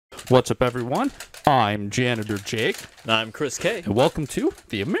What's up, everyone? I'm Janitor Jake. And I'm Chris K. And welcome to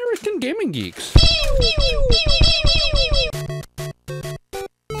the American Gaming Geeks. Stupid.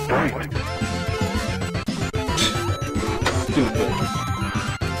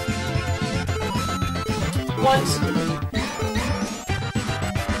 What?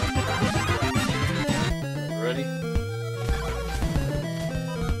 Ready?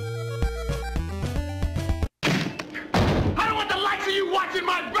 I don't want the likes of you watching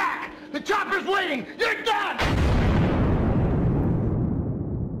my back! The chopper's waiting! You're done!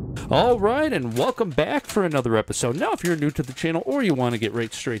 All right, and welcome back for another episode. Now, if you're new to the channel or you want to get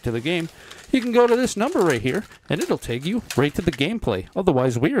right straight to the game, you can go to this number right here, and it'll take you right to the gameplay.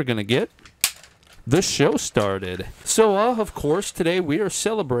 Otherwise, we are going to get the show started. So, of course, today we are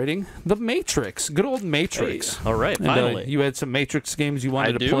celebrating the Matrix. Good old Matrix. Hey, all right, and, finally. You had some Matrix games you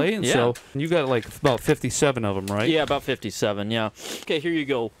wanted to play, and yeah. so you got like about 57 of them, right? Yeah, about 57, yeah. Okay, here you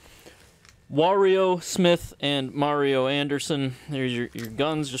go. Wario Smith and Mario Anderson. There's your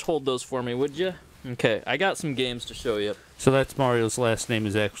guns. Just hold those for me, would you? Okay, I got some games to show you. So that's Mario's last name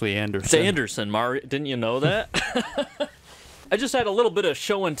is actually Anderson. It's Anderson, Mario. Didn't you know that? I just had a little bit of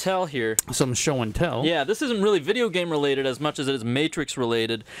show and tell here. Some show and tell. Yeah, this isn't really video game related as much as it is Matrix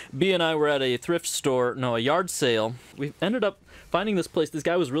related. B and I were at a thrift store, no, a yard sale. We ended up finding this place. This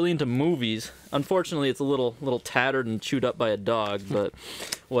guy was really into movies. Unfortunately, it's a little tattered and chewed up by a dog, but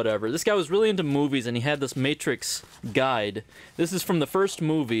whatever. This guy was really into movies, and he had this Matrix guide. This is from the first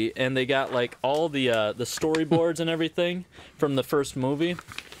movie, and they got like all the storyboards and everything from the first movie.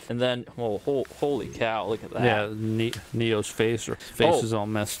 And then, oh, holy cow, look at that. Yeah, Neo's face is all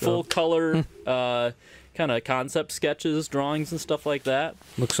messed full up. color kind of concept sketches, drawings, and stuff like that.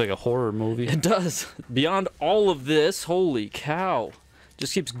 Looks like a horror movie. It does. Beyond all of this, holy cow.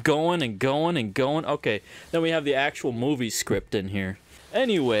 Just keeps going and going and going. Okay, then we have the actual movie script in here.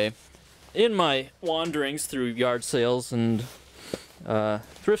 Anyway, in my wanderings through yard sales and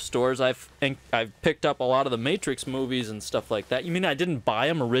thrift stores, I've picked up a lot of the Matrix movies and stuff like that. You mean I didn't buy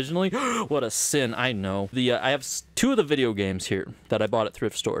them originally? What a sin! I know. I have two of the video games here that I bought at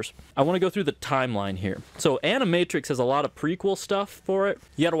thrift stores. I want to go through the timeline here. So Animatrix has a lot of prequel stuff for it.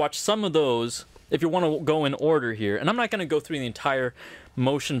 You got to watch some of those if you want to go in order here. And I'm not going to go through the entire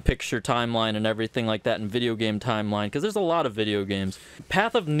motion picture timeline and everything like that and video game timeline because there's a lot of video games.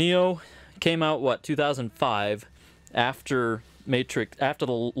 Path of Neo came out 2005 after Matrix, after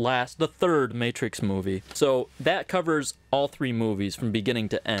the third Matrix movie. So that covers all three movies from beginning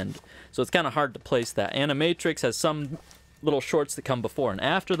to end. So it's kind of hard to place that. Animatrix has some little shorts that come before and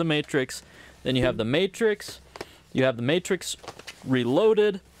after the Matrix. Then you have the Matrix, you have the Matrix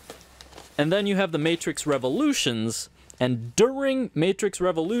Reloaded, and then you have the Matrix Revolutions. And during Matrix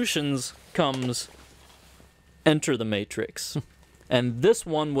Revolutions comes Enter the Matrix. And this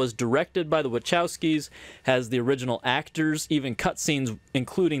one was directed by the Wachowskis, has the original actors, even cutscenes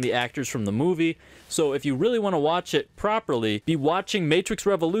including the actors from the movie. So if you really want to watch it properly, be watching Matrix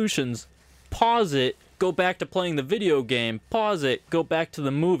Revolutions, pause it, go back to playing the video game, pause it, go back to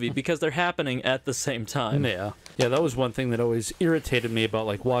the movie, because they're happening at the same time. Yeah. Yeah, that was one thing that always irritated me about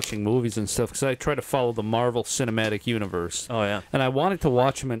like watching movies and stuff, because I try to follow the Marvel Cinematic Universe. Oh, yeah. And I wanted to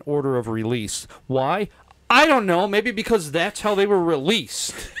watch them in order of release. Why? I don't know, maybe because that's how they were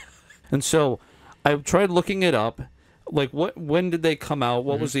released. And so I tried looking it up, like when did they come out,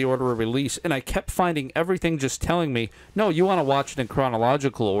 what was the order of release, and I kept finding everything just telling me, no, you want to watch it in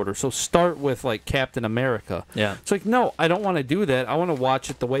chronological order, so start with like Captain America. Yeah. It's like, no, I don't want to do that. I want to watch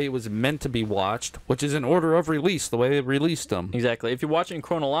it the way it was meant to be watched, which is in order of release, the way they released them. Exactly. If you're watching in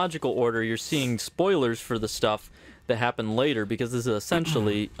chronological order, you're seeing spoilers for the stuff that happened later, because this is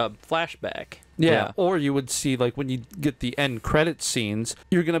essentially a flashback. Yeah, or you would see, like, when you get the end credit scenes,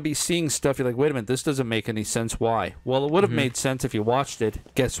 you're going to be seeing stuff, you're like, wait a minute, this doesn't make any sense. Why? Well, it would have made sense if you watched it,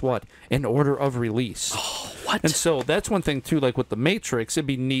 guess what, in order of release. Oh, what? And so that's one thing, too, like with the Matrix, it'd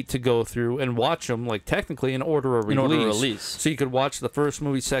be neat to go through and watch them, like, technically in order of release. In order of release. So you could watch the first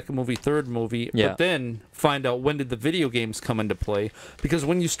movie, second movie, third movie, yeah. But then find out when did the video games come into play. Because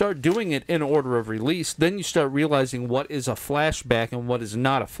when you start doing it in order of release, then you start realizing what is a flashback and what is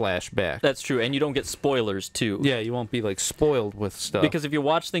not a flashback. That's true, and you don't get spoilers, too. Yeah, you won't be, like, spoiled with stuff. Because if you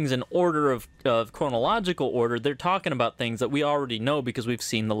watch things in order of chronological order, they're talking about things that we already know because we've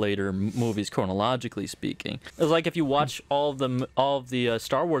seen the later movies, chronologically speaking. It's like if you watch all of the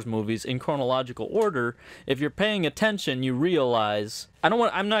Star Wars movies in chronological order, if you're paying attention, you realize...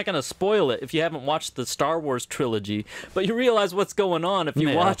 I'm not going to spoil it if you haven't watched the Star Wars trilogy, but you realize what's going on if you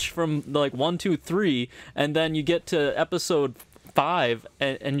watch from, like, 1, 2, 3, and then you get to episode 5,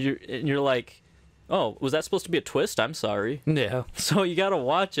 and you're like... Oh, was that supposed to be a twist? I'm sorry. Yeah. So you gotta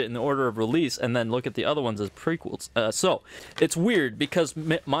watch it in the order of release and then look at the other ones as prequels. So it's weird because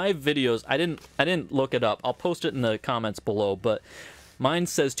my videos, I didn't look it up. I'll post it in the comments below, but mine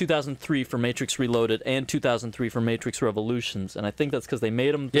says 2003 for Matrix Reloaded and 2003 for Matrix Revolutions, and I think that's because they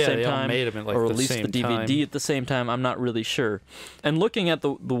made them at the same time, made them at, like, or the released same the DVD time. at the same time. I'm not really sure. And looking at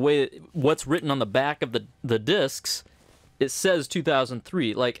the way what's written on the back of the discs, it says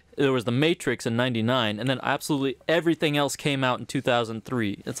 2003. Like, there was the Matrix in 99, and then absolutely everything else came out in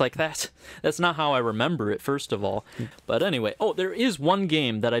 2003. It's like, that's not how I remember it, first of all. But anyway, oh, there is one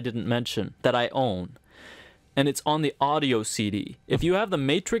game that I didn't mention that I own, and it's on the audio CD. If you have the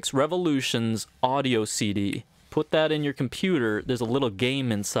Matrix Revolutions audio CD, put that in your computer. There's a little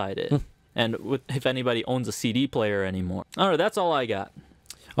game inside it. And if anybody owns a CD player anymore. All right, that's all I got.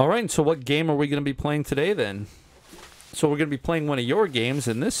 All right, so what game are we going to be playing today then? So we're going to be playing one of your games,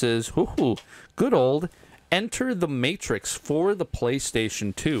 and this is good old Enter the Matrix for the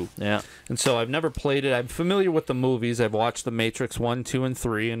PlayStation 2. Yeah. And so I've never played it. I'm familiar with the movies. I've watched the Matrix 1, 2, and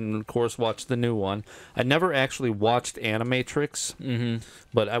 3, and of course watched the new one. I never actually watched Animatrix,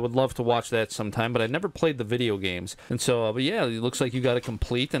 but I would love to watch that sometime, but I never played the video games. And so, but yeah, it looks like you got it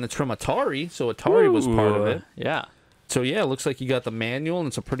complete, and it's from Atari, so Atari was part of it. Yeah. So yeah, it looks like you got the manual, and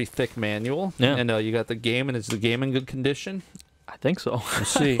it's a pretty thick manual. Yeah. And you got the game, and is the game in good condition? I think so. Let's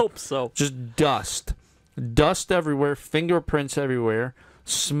see. I hope so. Just dust. Dust everywhere, fingerprints everywhere,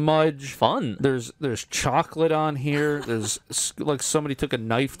 smudge. Fun. There's chocolate on here. There's like somebody took a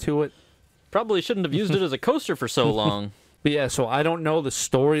knife to it. Probably shouldn't have used it as a coaster for so long. But yeah, so I don't know the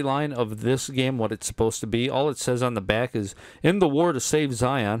storyline of this game, what it's supposed to be. All it says on the back is, in the war to save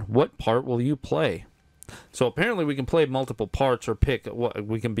Zion, what part will you play? So apparently we can play multiple parts or pick what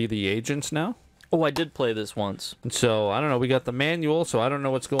we can be the agents now. Oh, I did play this once. And so, I don't know, we got the manual, so I don't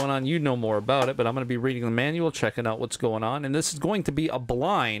know what's going on. You know more about it, but I'm going to be reading the manual, checking out what's going on, and this is going to be a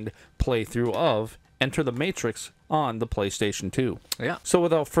blind playthrough of Enter the Matrix on the PlayStation 2. Yeah. So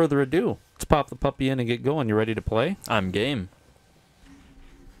without further ado, let's pop the puppy in and get going. You ready to play? I'm game.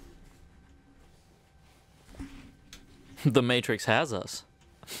 The Matrix has us.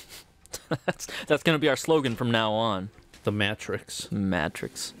 That's going to be our slogan from now on. The Matrix.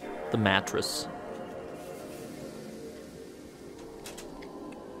 Matrix. The mattress.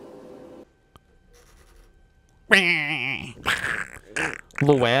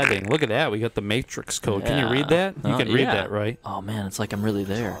 Little adding. Look at that. We got the Matrix code. Can you read that? You can read that, right? Oh, man, it's like I'm really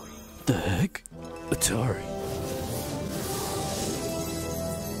there. The heck? Atari.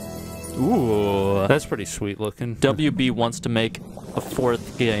 Ooh. That's pretty sweet looking. WB wants to make a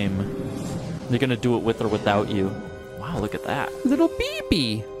 4th game. They're going to do it with or without you. Wow, look at that. Little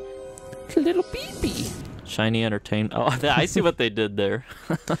BB. Little BB. Shiny Entertainment. Oh, I see what they did there.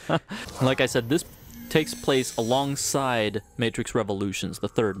 Like I said, this takes place alongside Matrix Revolutions, the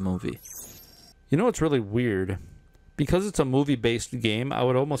 3rd movie. You know what's really weird? Because it's a movie-based game, I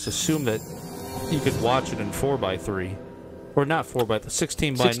would almost assume that you could watch it in 4x3. Or not 4x3,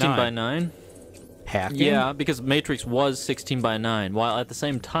 16 by 9. 16 by 9? Hacking? Yeah, because Matrix was 16 by 9, while at the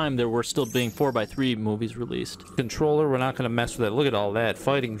same time there were still being 4x3 movies released. Controller, we're not going to mess with that. Look at all that.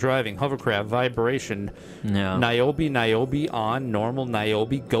 Fighting, driving, hovercraft, vibration. Yeah. Niobe on, normal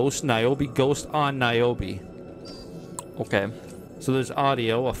Niobe, ghost on Niobe. Okay. So there's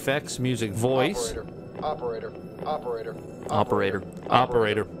audio, effects, music, voice. Operator.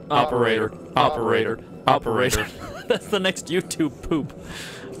 That's the next YouTube poop.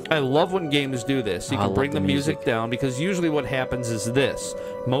 I love when games do this. You I can love bring the the music music. down, because usually what happens is this.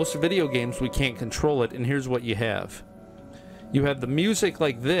 Most video games, we can't control it, and here's what you have. You have the music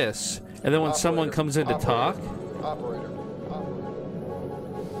like this, and then when someone comes in to talk...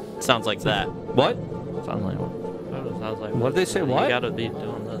 Sounds like that. What? Sounds like What'd they say, what? You gotta be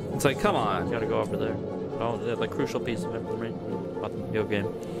doing this. It's like, come on. You gotta go over there. Oh, the crucial piece of information about the video game.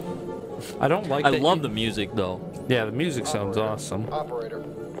 I don't like I that love you- the music, though. Yeah, the music sounds awesome.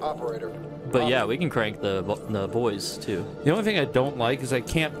 But yeah, we can crank the voice, too. The only thing I don't like is I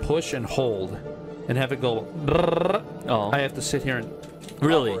can't push and hold and have it go... brrrr. Oh. I have to sit here and...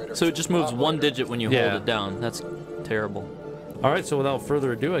 Really? So it just moves one digit when you Yeah. hold it down. That's terrible. All right, so without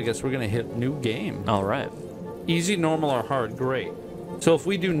further ado, I guess we're going to hit new game. All right. Easy, normal, or hard? Great. So if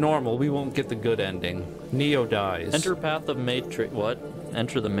we do normal, we won't get the good ending. Neo dies. Enter path of Matrix. What?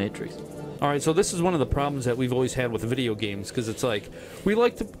 Enter the Matrix. All right, so this is one of the problems that we've always had with video games, because it's like, we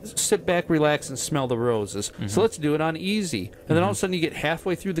like to sit back, relax, and smell the roses. So let's do it on easy. And then all of a sudden you get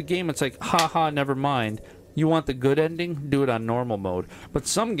halfway through the game, it's like, haha, never mind. You want the good ending? Do it on normal mode. But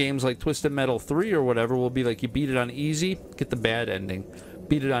some games, like Twisted Metal 3 or whatever, will be like, you beat it on easy, get the bad ending.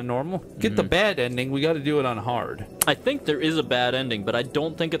 Beat it on normal. Get the bad ending. We got to do it on hard. I think there is a bad ending, but I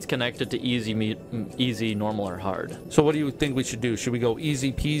don't think it's connected to easy, normal, or hard. So what do you think we should do? Should we go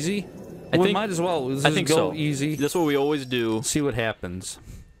easy peasy? I We think- might as well. Let's I just think go so. easy. That's what we always do. See what happens.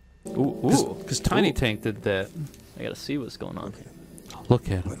 Ooh. Because Tiny Tank did that. I gotta see what's going on here.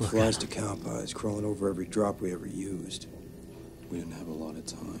 Look at him. Like flies to cow pies, crawling over every drop we ever used. We didn't have a lot of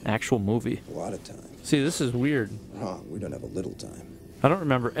time. Actual movie. A lot of time. See, this is weird. Wrong. We don't have a little time. I don't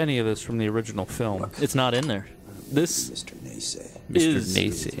remember any of this from the original film. It's not in there. This Mr. Naysay. is We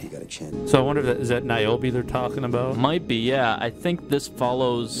Nacy. got a chance. So I wonder if is that Niobe they're talking about? might be, yeah. I think this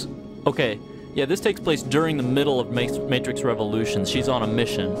follows. Okay, yeah. This takes place during the middle of Matrix Revolutions. She's on a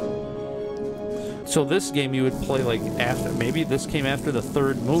mission. So this game you would play like after. Maybe this came after the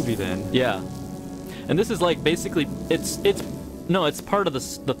third movie then. Yeah, and this is like basically it's part of the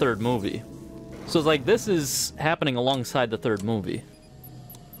third movie. So it's like this is happening alongside the third movie.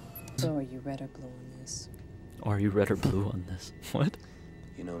 So are you red or blue on this? Or are you red or blue on this? What?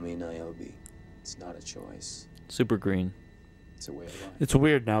 You know me, Niobe. It's not a choice. Super green. It's a way of life. It's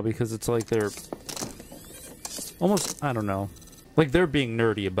weird now because it's like they're almost, I don't know, like they're being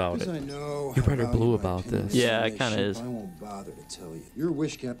nerdy about Because I it. know You're how red or valued blue my about opinion this. is Yeah, on it this kinda ship. is. I won't bother to tell you. Your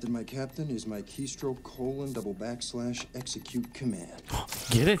wish, Captain. My captain is my keystroke : :execute command.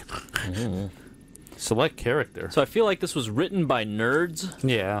 Get it? Select character. So I feel like this was written by nerds,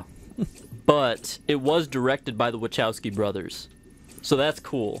 Yeah. but it was directed by the Wachowski brothers. So that's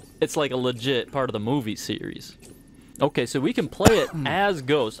cool. It's like a legit part of the movie series. Okay, so we can play it as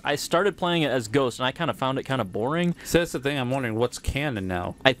Ghost. I started playing it as Ghost, and I kind of found it kind of boring. So that's the thing. I'm wondering what's canon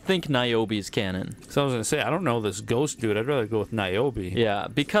now. I think Niobe is canon. So I was gonna say I don't know this ghost dude. I'd rather go with Niobe. Yeah,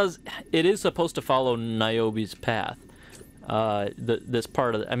 because it is supposed to follow Niobe's path. This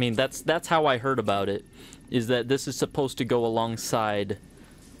part of I mean, that's how I heard about it, is that this is supposed to go alongside.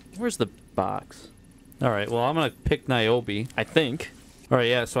 Where's the box? All right. Well, I'm gonna pick Niobe. I think. All right.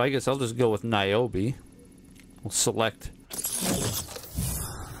 Yeah. So I guess I'll just go with Niobe. We'll select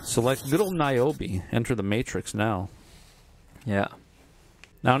good old Niobe. Enter the Matrix now. Yeah.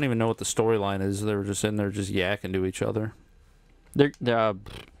 I don't even know what the storyline is. They were just in there just yakking to each other.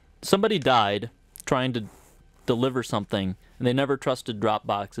 Somebody died trying to deliver something, and they never trusted drop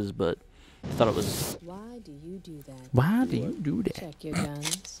boxes, but I thought it was. Why do you do that? Why do you do that? Check your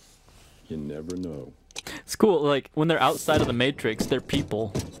guns. You never know. It's cool. Like when they're outside of the Matrix, they're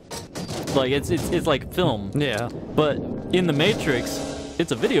people. Like it's like film, Yeah. but in the Matrix,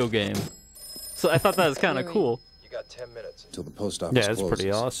 it's a video game. So I thought that was kind of cool. You got 10 minutes. Until the post office Yeah, it's pretty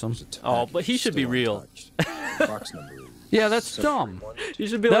closes. awesome. There's a Oh, tag but he should be still real. untouched. Box number is Yeah, that's dumb. You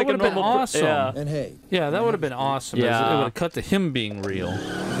should be That like a would've been normal. awesome. Yeah, And hey, Yeah, that would have been awesome. It Yeah. would have cut to him being real.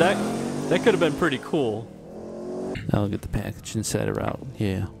 that could have been pretty cool. I'll get the package inside her out.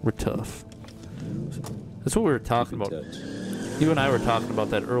 Yeah, we're tough. That's what we were talking about. You and I were talking about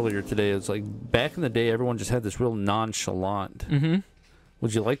that earlier today. It's like back in the day, everyone just had this real nonchalant. Mm-hmm.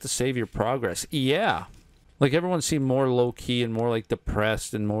 Would you like to save your progress? Yeah. Like everyone seemed more low key and more like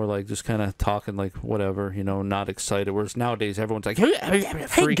depressed and more like just kind of talking like whatever, you know, not excited. Whereas nowadays everyone's like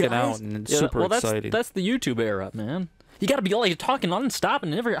freaking out and it's super well, excited. that's the YouTube era, man. You got to be like talking non-stop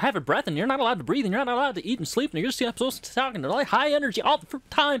and never have a breath, and you're not allowed to breathe, and you're not allowed to eat and sleep, and you're just supposed to talk and like high energy all the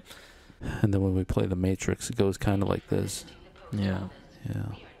time. And then when we play the Matrix, it goes kind of like this. Yeah. Yeah.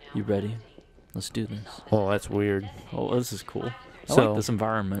 You ready? Let's do this. Oh, that's weird. Oh, this is cool. I So- like this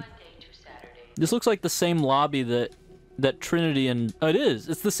environment. This looks like the same lobby that Trinity and it is.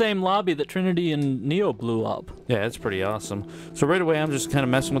 It's the same lobby that Trinity and Neo blew up. Yeah, it's pretty awesome. So right away, I'm just kind of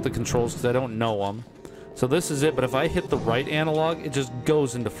messing with the controls because I don't know them. So this is it, but if I hit the right analog, it just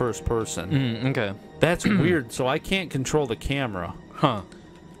goes into first person. Okay. That's weird, so I can't control the camera. Huh.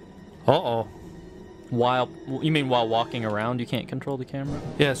 Uh-oh. You mean while walking around, you can't control the camera?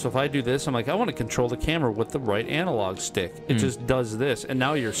 Yeah, so if I do this, I'm like, I want to control the camera with the right analog stick. It just does this, and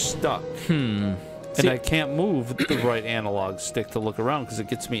now you're stuck. And See- I can't move the right analog stick to look around because it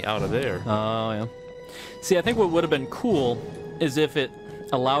gets me out of there. Oh, yeah. See, I think what would have been cool is if it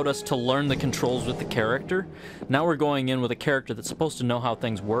allowed us to learn the controls with the character. Now we're going in with a character that's supposed to know how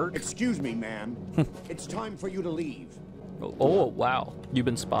things work. Excuse me, ma'am. It's time for you to leave. Oh, wow. You've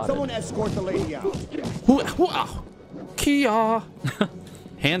been spotted. Someone escort the lady out. Wow. Kia.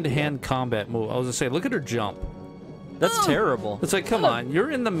 Hand-to-hand combat move. I was going to say, look at her jump. That's terrible. It's like, come on, you're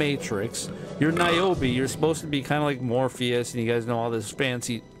in the Matrix. You're Niobe. You're supposed to be kind of like Morpheus, and you guys know all this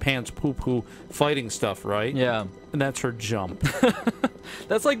fancy pants poo-poo fighting stuff, right? Yeah. And that's her jump.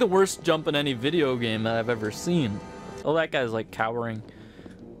 That's like the worst jump in any video game that I've ever seen. Oh, that guy's like cowering.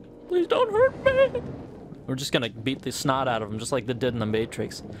 Please don't hurt me. We're just gonna beat the snot out of them, just like they did in the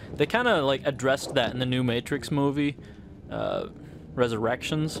Matrix. They kind of like addressed that in the new Matrix movie,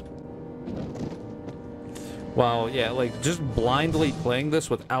 Resurrections. Wow, yeah, like just blindly playing this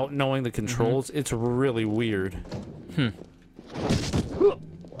without knowing the controls, it's really weird.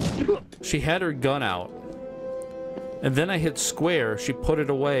 She had her gun out, and then I hit square, she put it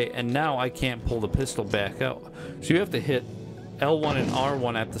away, and now I can't pull the pistol back out. So you have to hit L1 and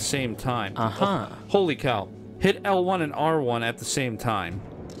R1 at the same time. Oh, holy cow. Hit L1 and R1 at the same time.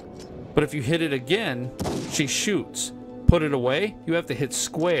 But if you hit it again, she shoots. Put it away, you have to hit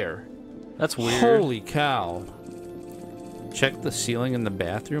square. That's weird. Holy cow. Check the ceiling in the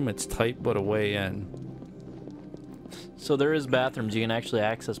bathroom. It's tight but a way in. So there is bathrooms. You can actually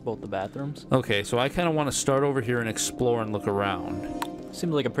access both the bathrooms. Okay, so I kind of want to start over here and explore and look around.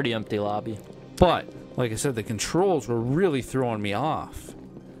 Seems like a pretty empty lobby. But, like I said, the controls were really throwing me off.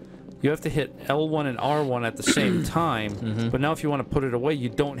 You have to hit L1 and R1 at the same time, but now if you want to put it away, you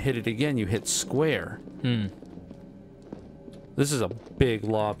don't hit it again, you hit square. This is a big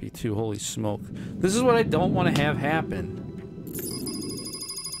lobby, too. Holy smoke. This is what I don't want to have happen.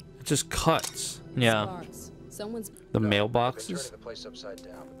 It just cuts. Yeah. Sparks. Someone's The mailboxes? Turning the place upside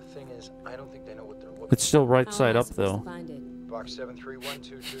down, but the thing is, I don't think they know what they're looking It's still right How side am I up, supposed to though. find it? Box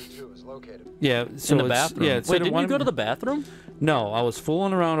 731222 is located. Yeah, so In the it's, bathroom. yeah, it's Wait, in didn't one- you go to the bathroom? No, I was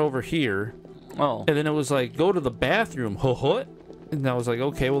fooling around over here, Oh. and then it was like, go to the bathroom, what? And I was like,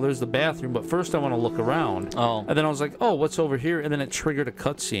 okay, well, there's the bathroom, but first I want to look around. Oh. And then I was like, oh, what's over here? And then it triggered a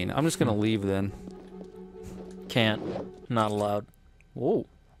cutscene. I'm just going to leave then. Can't. Not allowed. Whoa.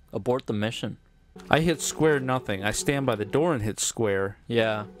 Abort the mission. I hit square, nothing. I stand by the door and hit square.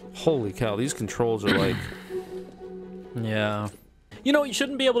 Yeah. Holy cow, these controls are like... Yeah. You know, you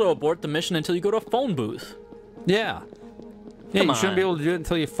shouldn't be able to abort the mission until you go to a phone booth. Yeah. Yeah, Come you shouldn't be on. able to do it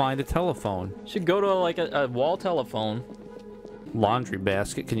until you find a telephone. You should go to like a wall telephone. Laundry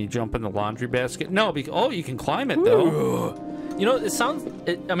basket. Can you jump in the laundry basket? No, oh, you can climb it, though. You know, it sounds...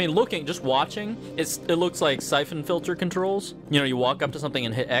 I mean, just watching, it looks like siphon filter controls. You know, you walk up to something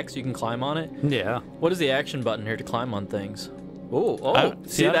and hit X, you can climb on it. Yeah. What is the action button here to climb on things? Oh,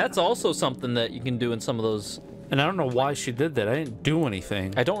 see, I- that's also something that you can do in some of those... And I don't know why she did that. I didn't do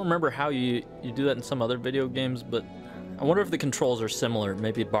anything. I don't remember how you do that in some other video games, but I wonder if the controls are similar,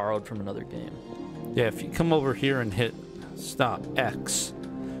 maybe borrowed from another game. Yeah, if you come over here and hit stop X,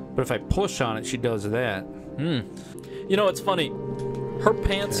 but if I push on it, she does that. You know, it's funny. Her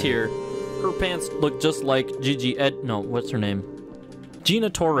pants here, her pants look just like what's her name? Gina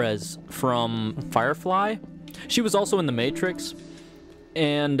Torres from Firefly. She was also in The Matrix,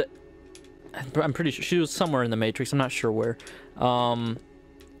 and I'm pretty sure she was somewhere in The Matrix. I'm not sure where.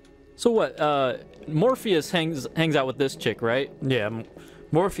 So what? Morpheus hangs out with this chick, right? Yeah,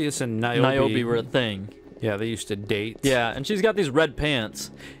 Morpheus and Niobe. Niobe were a thing. Yeah, they used to date. Yeah, and she's got these red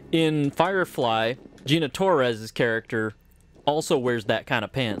pants. In Firefly, Gina Torres' character also wears that kind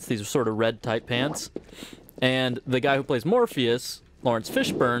of pants. These are sort of red type pants. And the guy who plays Morpheus, Lawrence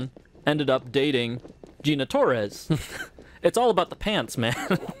Fishburne, ended up dating Gina Torres. It's all about the pants, man.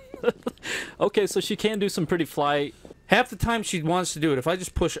 Okay, so she can do some pretty fly... Half the time she wants to do it. If I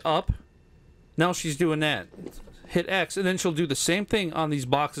just push up, now she's doing that. Hit X, and then she'll do the same thing on these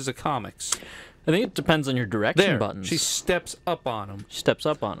boxes of comics. I think it depends on your direction There, buttons. she steps up on them. She steps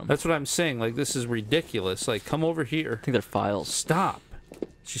up on them. That's what I'm saying. Like, this is ridiculous. Like, come over here. I think they're files. Stop.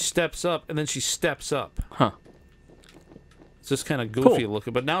 She steps up, and then she steps up. Huh. It's just kind of goofy Cool.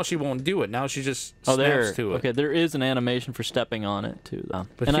 looking, but now she won't do it. Now she just Oh, snaps there. to it. Okay, there is an animation for stepping on it, too. Though.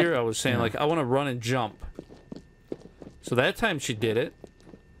 But And here I was saying, yeah. like, I want to run and jump. So that time she did it.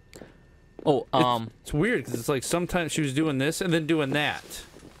 Oh, It's weird, because it's like sometimes she was doing this and then doing that.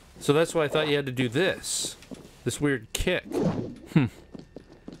 So that's why I thought you had to do this. This weird kick.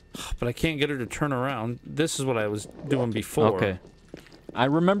 But I can't get her to turn around. This is what I was doing before. Okay. I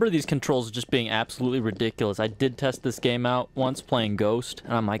remember these controls just being absolutely ridiculous. I did test this game out once playing Ghost,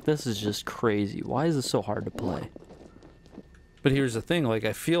 and I'm like, this is just crazy. Why is this so hard to play? But here's the thing, like,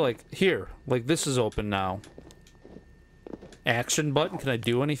 I feel like, here, like, this is open now. Action button, can I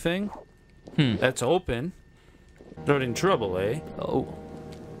do anything? That's open. Not in trouble, eh? Oh.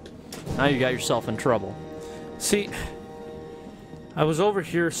 Now you got yourself in trouble. See, I was over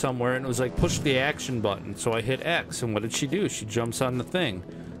here somewhere, and it was like, push the action button. So I hit X, and what did she do? She jumps on the thing.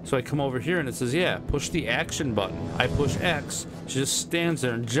 So I come over here, and it says, yeah, push the action button. I push X. She just stands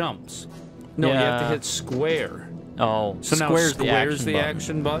there and jumps. No, you have to Yeah. hit square. Oh, So now square's square's the button.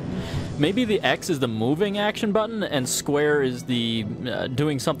 action button. Maybe the X is the moving action button, and square is the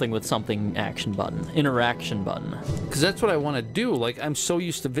doing something with something action button, interaction button. Because that's what I want to do. Like, I'm so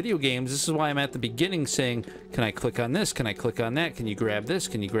used to video games. This is why I'm at the beginning saying, can I click on this? Can I click on that? Can you grab this?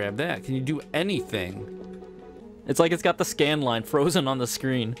 Can you grab that? Can you do anything? It's like it's got the scan line frozen on the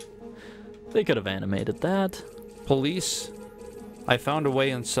screen. They could have animated that. Police. I found a way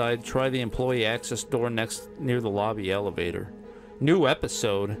inside. Try the employee access door near the lobby elevator. New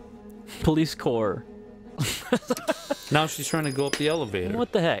episode. Police Corps. Now she's trying to go up the elevator.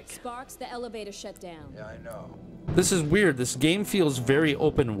 What the heck? Sparks, the elevator shut down. Yeah, I know. This is weird. This game feels very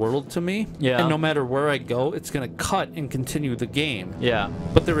open world to me. Yeah. And no matter where I go, it's going to cut and continue the game. Yeah.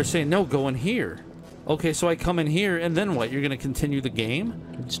 But they were saying, no, go in here. Okay, so I come in here, and then what? You're going to continue the game?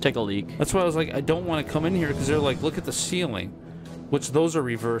 Just take a leak. That's why I was like, I don't want to come in here, because they're like, look at the ceiling. Which those are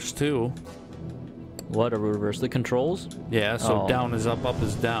reversed, too. What, are we reverse the controls? Yeah, so Oh. down is up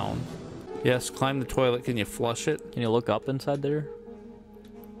is down. Yes, climb the toilet. Can you flush it? Can you look up inside there?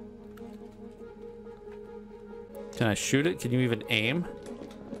 Can I shoot it? Can you even aim?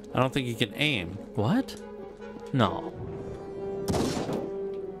 I don't think you can aim. What? No.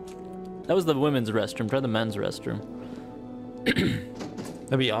 That was the women's restroom. Try the men's restroom.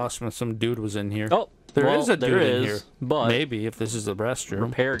 That'd be awesome if some dude was in here. Oh, There well, is a dude there in is, here. but Maybe, if this is the restroom.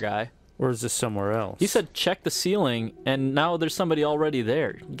 repair guy. Or is this somewhere else? He said check the ceiling, and now there's somebody already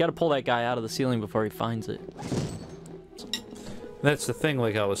there. You got to pull that guy out of the ceiling before he finds it. That's the thing,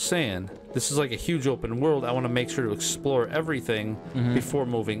 like I was saying. This is like a huge open world. I want to make sure to explore everything before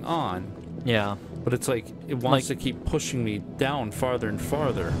moving on. Yeah. But it's like, it wants to keep pushing me down farther and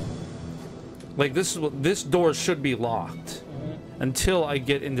farther. Like, this door should be locked until I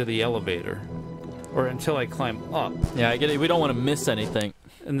get into the elevator. Or until I climb up. Yeah, I get it. We don't want to miss anything.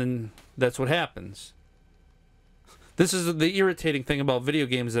 And then that's what happens. This is the irritating thing about video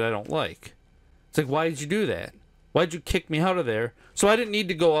games that I don't like. It's like, why did you do that? Why did you kick me out of there? So I didn't need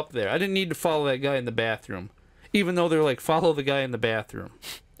to go up there. I didn't need to follow that guy in the bathroom. Even though they're like, follow the guy in the bathroom.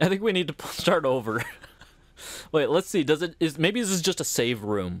 I think we need to start over. Wait, let's see. Maybe this is just a save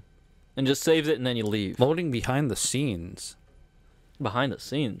room. And just saves it and then you leave. Loading behind the scenes. Behind the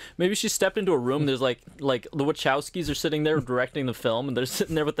scenes. Maybe she stepped into a room. There's like the Wachowskis are sitting there directing the film, and they're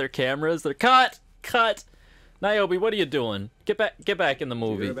sitting there with their cameras. They're cut. Niobe, what are you doing? Get back in the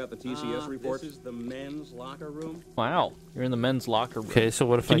movie. Hear about the TCS report? This is the men's locker room. Wow, you're in the men's locker room. Okay, so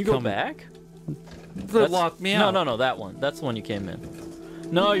what if Can I you go back? They locked me out. No, that one. That's the one you came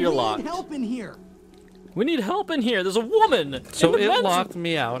in. No, you're locked. We need help in here. We need help in here. There's a woman. So it locked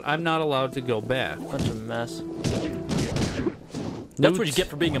me out. I'm not allowed to go back. Bunch of mess. That's what you get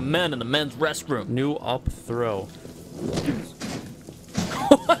for being a man in the men's restroom. New up throw.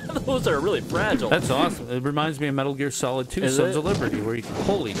 Those are really fragile. That's awesome. It reminds me of Metal Gear Solid 2, Is Sons it? of Liberty, where you can...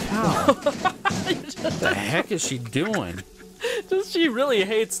 Holy cow. What the heck is she doing? She really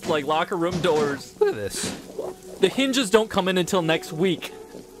hates, like, locker room doors. Look at this. The hinges don't come in until next week.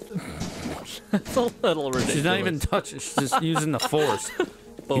 That's a little ridiculous. She's not even touching. She's just using the force.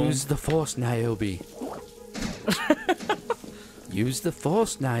 Use the force, Niobe. Use the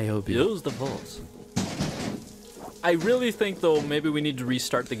force, Niobe. Use the force. I really think, though, maybe we need to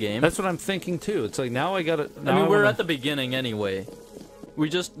restart the game. That's what I'm thinking, too. It's like, now I gotta... I mean, we're at the beginning anyway.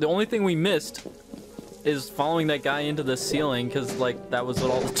 The only thing we missed is following that guy into the ceiling, because, like, that was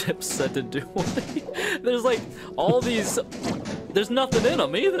what all the tips said to do. There's, like, all these... There's nothing in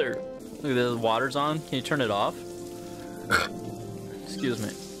them, either. Look, the water's on. Can you turn it off? Excuse me.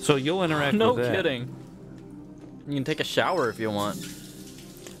 So you'll interact No with that. kidding. You can take a shower if you want.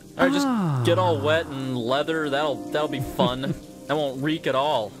 Or just get all wet and leather. That'll be fun. That won't reek at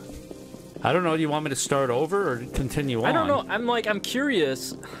all. I don't know. Do you want me to start over or continue on? I don't know. I'm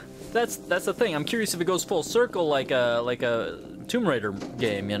curious. That's the thing. I'm curious if it goes full circle like a Tomb Raider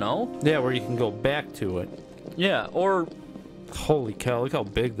game, you know? Yeah, where you can go back to it. Yeah, or... Holy cow, look how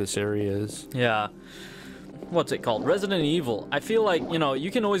big this area is. Yeah. What's it called? Resident Evil. I feel like, you know,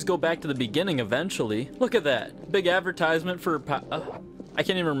 you can always go back to the beginning eventually. Look at that. Big advertisement for... I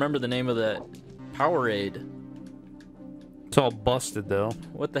can't even remember the name of that. Powerade. It's all busted, though.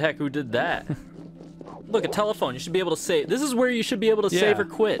 What the heck? Who did that? Look, a telephone. You should be able to save. This is where you should be able to save or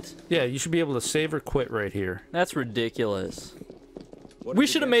quit. Yeah, you should be able to save or quit right here. That's ridiculous. We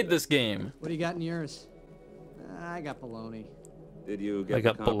should have made this game. What do you got in yours? I got bologna. Did you I get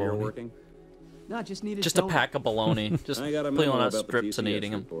got the copier bologna. working? No, I just needed Just a pack of bologna. Just I got a peeling memo out about the strips and TCS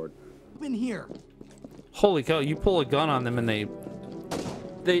eating them. report. in here. Holy cow, you pull a gun on them and they...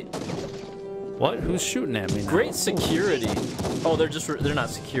 What? Who's shooting at me now? Great security. Oh, they're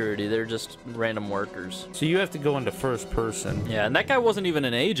not security. They're just random workers. So you have to go into first person. Yeah, and that guy wasn't even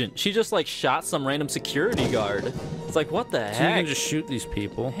an agent. She just like shot some random security guard. It's like, what the heck? So you can just shoot these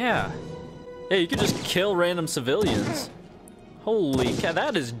people. Yeah. Yeah, you could just kill random civilians. Holy cow,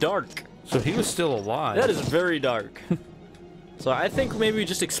 that is dark. So he was still alive. That is very dark. So I think maybe we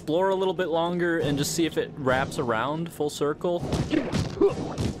just explore a little bit longer and just see if it wraps around full circle.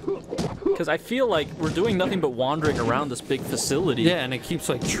 Because I feel like we're doing nothing but wandering around this big facility. Yeah, and it keeps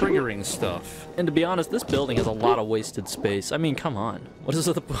like triggering stuff. And to be honest, this building has a lot of wasted space. I mean, come on. What is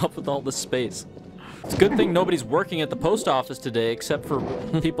up with all this space? It's a good thing nobody's working at the post office today except for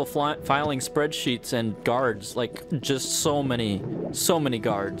people filing spreadsheets and guards. Like, just so many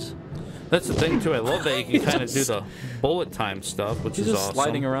guards. That's the thing, too. I love that you can kind of do the bullet time stuff, which is just awesome.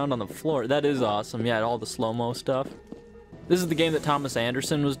 Sliding around on the floor. That is awesome. Yeah, all the slow-mo stuff. This is the game that Thomas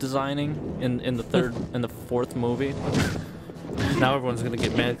Anderson was designing in the fourth movie. Now everyone's going to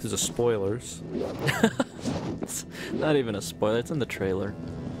get mad because of spoilers. It's not even a spoiler. It's in the trailer.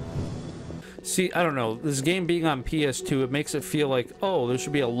 See, I don't know. This game being on PS2, it makes it feel like, oh, there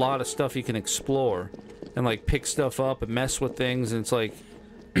should be a lot of stuff you can explore and, like, pick stuff up and mess with things. And it's like,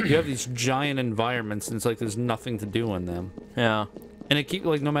 you have these giant environments, and it's like there's nothing to do in them. Yeah. And it keeps,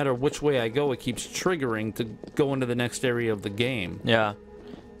 like, no matter which way I go, it keeps triggering to go into the next area of the game. Yeah.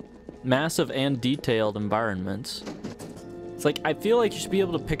 Massive and detailed environments. It's like, I feel like you should be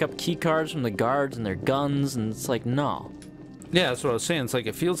able to pick up key cards from the guards and their guns, and it's like, no. Yeah, that's what I was saying. It's like,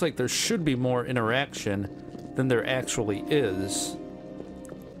 it feels like there should be more interaction than there actually is.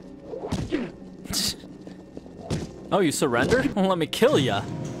 Oh, you surrendered? Well, let me kill ya.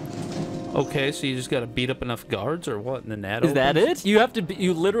 Okay, so you just gotta beat up enough guards, or what? And then that Is that it? You have to be,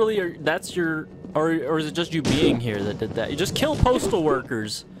 you literally are, that's your, or is it just you being here that did that? You just kill postal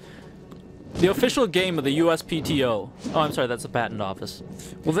workers. The official game of the USPTO. Oh, I'm sorry, that's the patent office.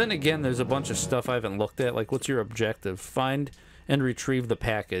 Well, then again, there's a bunch of stuff I haven't looked at. Like, what's your objective? Find and retrieve the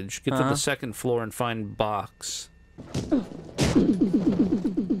package. Get to the second floor and find box.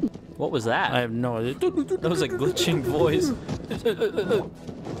 What was that? I have no idea. That was a glitching voice.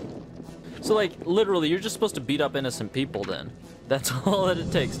 So, like, literally, you're just supposed to beat up innocent people then. That's all that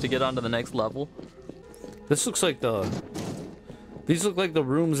it takes to get onto the next level. This looks like the... These look like the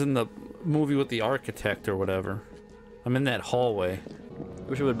rooms in the movie with the architect or whatever. I'm in that hallway.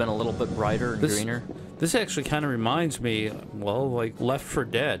 Wish it would have been a little bit brighter and greener. This actually kind of reminds me, well, like Left 4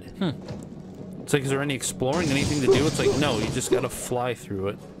 Dead. It's like, is there any exploring, anything to do? It's like, no, you just gotta fly through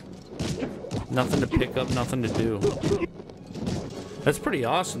it. Nothing to pick up, nothing to do. That's pretty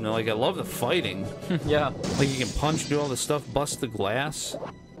awesome, though. Like, I love the fighting. Yeah. Like, you can punch, do all this stuff, bust the glass.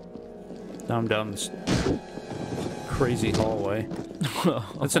 Now I'm down this crazy hallway.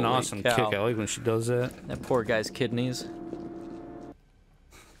 That's an awesome kick. I like when she does that. That poor guy's kidneys.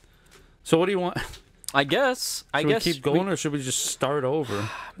 So what do you want? I guess. Should we keep going, or should we just start over?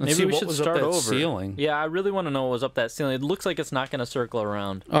 Maybe we should start over. Ceiling. Yeah, I really want to know what was up that ceiling. It looks like it's not going to circle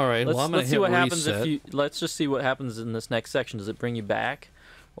around. All right. Well, I'm gonna see what happens reset. if you. Let's just see what happens in this next section. Does it bring you back,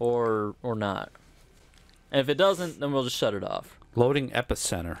 or not? And if it doesn't, then we'll just shut it off. Loading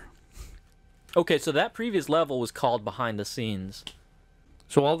epicenter. Okay, so that previous level was called behind the scenes.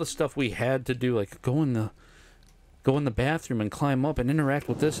 So all the stuff we had to do, like go in the bathroom and climb up and interact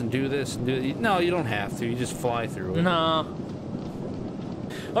with this and do this and do. No, you don't have to. You just fly through it. No.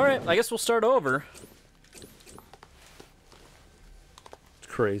 All right, I guess we'll start over. It's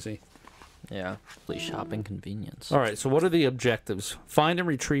crazy. Yeah, please shopping convenience. All right, so what are the objectives? Find and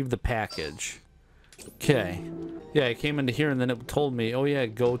retrieve the package. Okay. Yeah, I came into here and then it told me, oh yeah,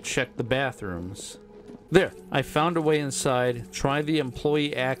 go check the bathrooms. There, I found a way inside. Try the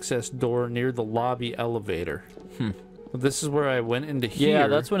employee access door near the lobby elevator. This is where I went into here. Yeah,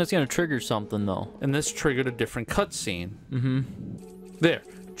 that's when it's going to trigger something, though. And this triggered a different cutscene. There,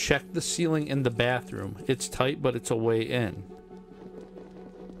 check the ceiling in the bathroom. It's tight, but it's a way in.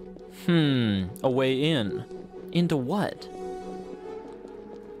 A way in? Into what?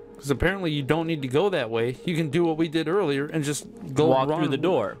 Because apparently you don't need to go that way. You can do what we did earlier and just go walk through the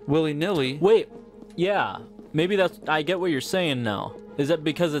door. Willy-nilly. Wait, yeah. Maybe that's... I get what you're saying now. Is that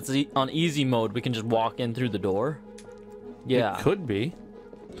because it's on easy mode, we can just walk in through the door? Yeah. It could be.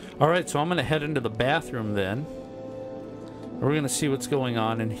 Alright, so I'm going to head into the bathroom then. We're going to see what's going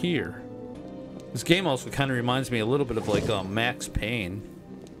on in here. This game also kind of reminds me a little bit of like Max Payne.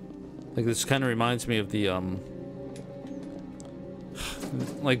 Like this kind of reminds me of the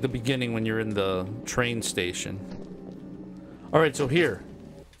like the beginning when you're in the train station. Alright, so here.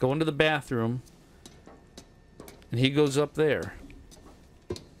 Go into the bathroom. And he goes up there.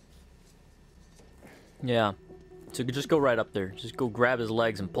 Yeah. So you could just go right up there. Just go grab his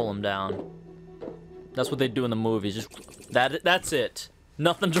legs and pull him down. That's what they do in the movies. Just that's it.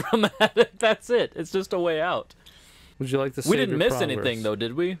 Nothing dramatic. That's it. It's just a way out. Would you like to? We didn't miss anything though,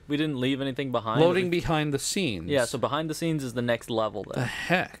 did we? We didn't leave anything behind. Loading behind the scenes. Yeah. So behind the scenes is the next level. Then. The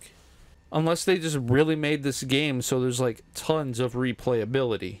heck. Unless they just really made this game so there's like tons of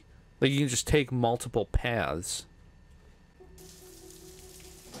replayability. Like you can just take multiple paths.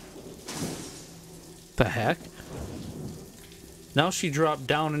 The heck? Now she dropped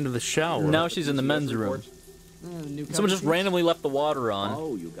down into the shower. Now she's in the men's room. Someone just randomly left the water on.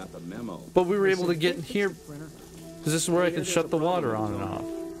 Oh, you got the memo. But we were able to get in here because this is where I can shut the water on and off.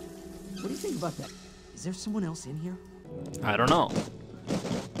 What do you think about that? Is there someone else in here? I don't know.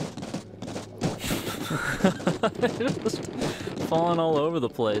 Just falling all over the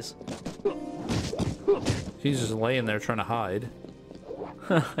place. He's just laying there trying to hide.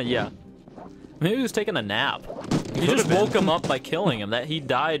 Yeah. Maybe he was taking a nap. You just woke him up by killing him. That he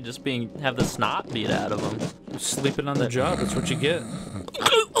died just have the snot beat out of him. Sleeping on the job, that's what you get.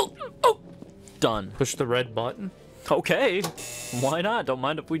 Done. Push the red button. Okay. Why not? Don't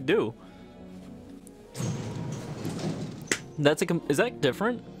mind if we do. Is that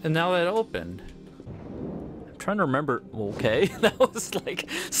different? And now that opened. I'm trying to remember. Okay. That was like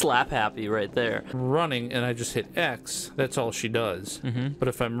slap happy right there. Running and I just hit X, that's all she does. But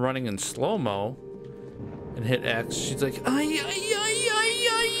if I'm running in slow-mo and hit X, she's like, ay, ay, ay, ay,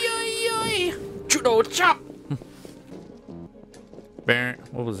 ay, ay, ay. Judo chop!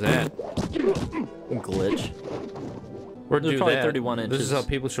 What was that? Glitch. Or do probably that. 31 inches. This is how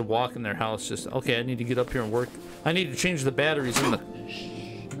people should walk in their house. Just, okay, I need to get up here and work. I need to change the batteries in the...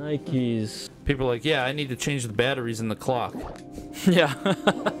 Nikes. People are like, yeah, I need to change the batteries in the clock. Yeah.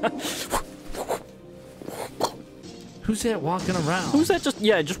 Who's that walking around? Who's that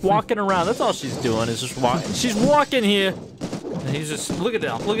just walking around? That's all she's doing is just walking. She's walking here. And he's just, look at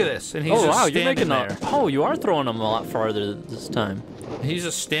that, look at this. And he's oh, just wow, standing you're making there. Oh, you are throwing them a lot farther this time. He's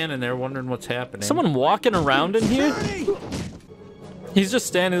just standing there wondering what's happening. Someone walking around in here? He's just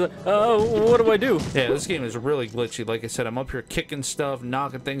standing there, oh, what do I do? Yeah, this game is really glitchy. Like I said, I'm up here kicking stuff,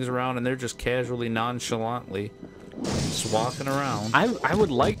 knocking things around, and they're just casually, nonchalantly just walking around. I would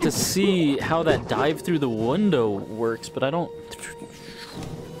like to see how that dive through the window works, but I don't...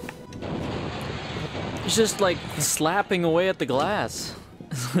 It's just like slapping away at the glass.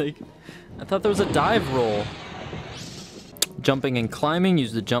 It's like, I thought there was a dive roll. Jumping and climbing,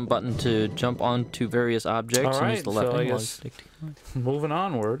 use the jump button to jump onto various objects. All right, and use the left so I angle. guess moving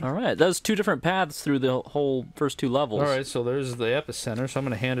onward. All right, that's two different paths through the whole first two levels. All right, so there's the epicenter, so I'm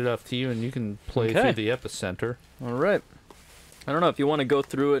going to hand it off to you, and you can play through the epicenter. All right. I don't know if you want to go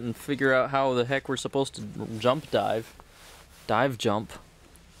through it and figure out how the heck we're supposed to jump dive. Dive jump.